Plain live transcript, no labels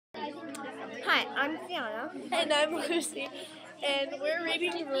Hi, I'm Gianna. And I'm Lucy. And we're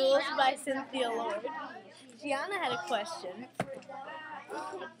reading Rules by Cynthia Lord. Gianna had a question.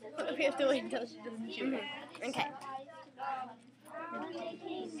 We have to wait until she doesn't shoot it. Okay.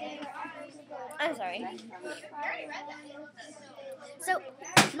 I'm sorry. So,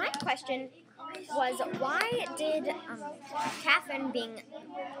 my question was, why did Catherine bring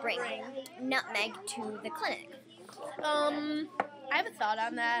Nutmeg to the clinic? I have a thought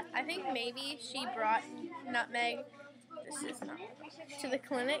on that. I think maybe she brought Nutmeg. This is not to the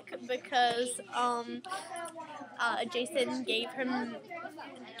clinic because Jason gave her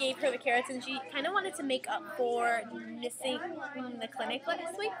the carrots, and she kind of wanted to make up for missing the clinic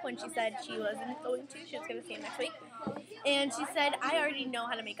last week when she said she wasn't going to. She was going to see him next week, and she said, "I already know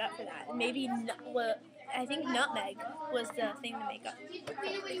how to make up for that." And maybe I think Nutmeg was the thing to make up.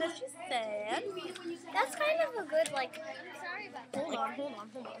 Because she said, That's kind of a good Hold on.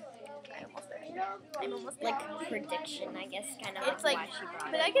 I'm almost there. Prediction, I guess, kind of It's why she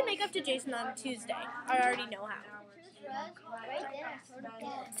brought but it. I can make up to Jason on Tuesday. I already know how.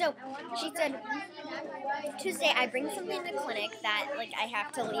 So, she said, Tuesday I bring something to clinic that, I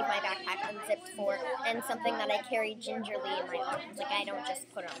have to leave my backpack unzipped for, and something that I carry gingerly in my arms. I don't just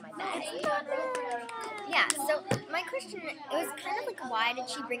put it on my back. Yeah, so my question, it was kind of why did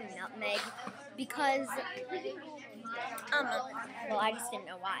she bring Nutmeg? Because, well, I just didn't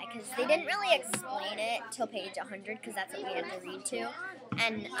know why, because they didn't really explain it till page 100, because that's what we had to read to.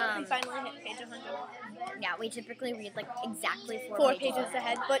 And, we finally hit page 100. Yeah, we typically read, exactly four pages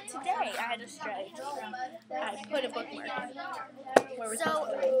ahead, but today I had a stretch. I put a bookmark in. So,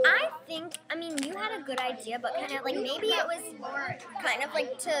 I think, you had a good idea, but kind of, maybe it was kind of,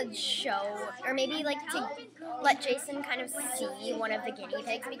 to show, or maybe, to let Jason kind of see one of the guinea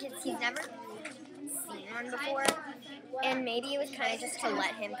pigs, because he's never seen one before, and maybe it was kind of just to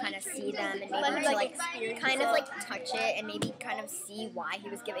let him kind of see them, and maybe to, kind of, touch it, and maybe kind of see why he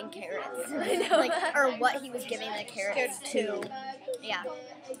was giving carrots, or what he was giving the carrots to. Yeah.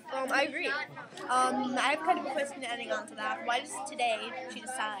 I agree. I have kind of a question adding on to that. Why does today she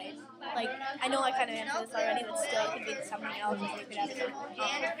decide? I know I kind of answered this already, but still it could be something else that we could have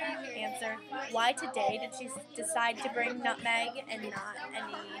an answer. Why today did she decide to bring Nutmeg and not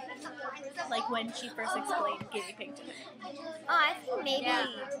any, when she first explained guinea pig to me? I think maybe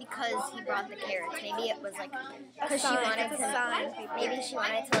because he brought the carrots. Maybe it was because she wanted to. Maybe she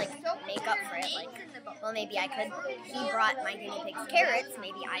wanted to make up for it. Well, maybe I could. He brought my guinea pig's carrots.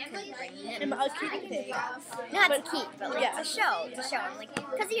 Maybe I could bring him a guinea pig. Not to keep, but to show him.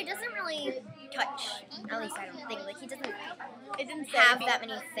 Because he doesn't really touch. At least I don't think. He doesn't. It didn't have that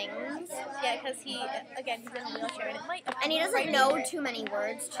many things. Yeah, because he's in a wheelchair, and it might. And he doesn't know too many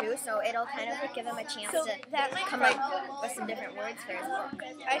words too, so it'll kind of give him a chance to come up with some different words for his book.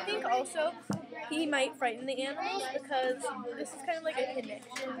 I think also he might frighten the animals because this is kind of a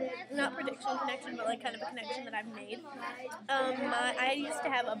connection, not prediction connection, but kind of a connection that I've made. I used to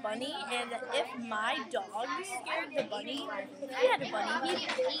have a bunny, and if my dog scared the bunny, if he had a bunny,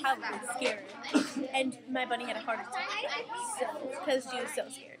 he'd probably scare it. And my bunny had a heart attack, because she was so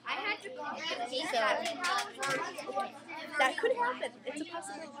scared. So that could happen. It's a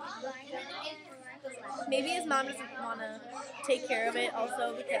possibility. Maybe his mom doesn't want to take care of it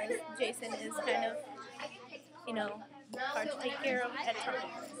also because Jason is kind of, hard to take care of at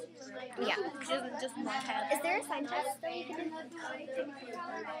times. Yeah. She doesn't just want to have... Is there a sign test that you can do?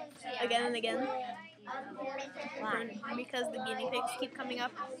 Again and again? Why? Because the guinea pigs keep coming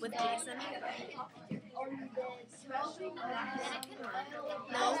up with Jason.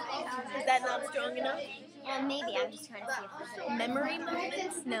 No? Is that not strong enough? Well, maybe. I'm just trying to see if there's memory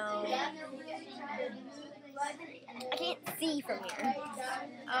moments? No. I can't see from here.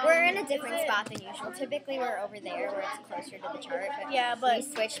 We're in a different spot than usual. Typically, we're over there where it's closer to the chart. But we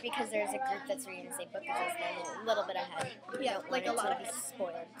switched because there's a group that's reading the same book as us. They're a little bit ahead. Yeah, a lot to be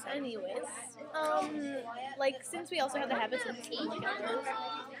spoiled. So. Anyways, since we also have the habits of tea,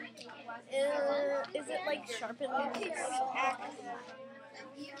 is it sharpened axe?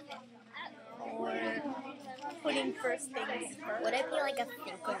 Or putting first things first? Would it be a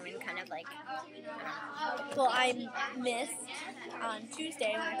thinking kind of Well, I missed on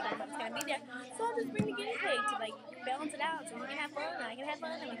Tuesday when I told them I was going to be there, so I'll just bring the guinea pig to balance it out so we can have fun, and I can have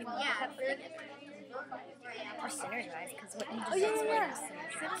fun, and we can have fun. Or SYNERGIZE, because what you just explained is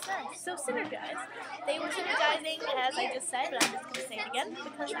SYNERGIZE. So SYNERGIZE. They were synergizing, as I just said, but I'm just going to say it again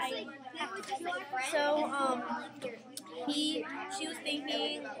because I have to say it. So, she was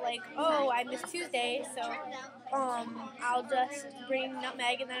thinking, oh, I missed Tuesday, so, I'll just bring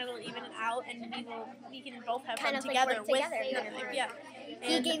Nutmeg and then it'll even it out and we can both have fun together with Nutmeg. Yeah.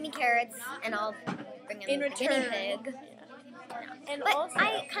 He And gave me carrots, and I'll bring him in the guinea return, pig. and But also,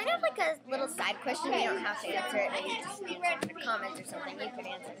 I kind of like a little side question. You don't have to answer it. Maybe just answer it in the comments or something. You could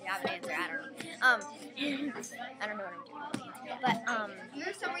answer. You have an answer. I don't know. I don't know what I'm doing.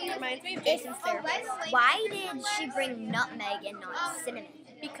 But reminds me of if, Jason's therapist. why did she bring nutmeg and not cinnamon?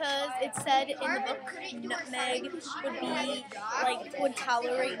 Because it said in the book Nutmeg would be would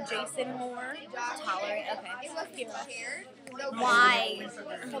tolerate Jason more. Tolerate. Okay. Here. Why?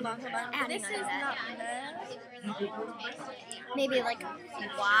 Hold on. Adding This on to is that. Nutmeg. Maybe like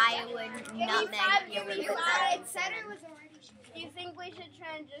why would nutmeg be a little bit better? Do you think we should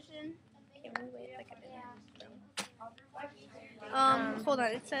transition? Can we wait like a minute? Hold on.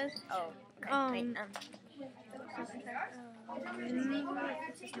 It says Oh. Okay. Wait,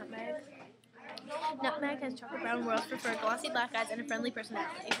 this is Nutmeg. Nutmeg has chocolate brown roast preferred glossy black eyes and a friendly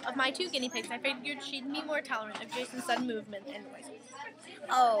personality. Of my 2 guinea pigs, I figured she'd be more tolerant of Jason's sudden movement and noises.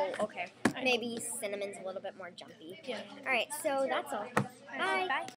 Oh, okay. Maybe cinnamon's a little bit more jumpy. Yeah. All right, so that's all. Bye. Bye.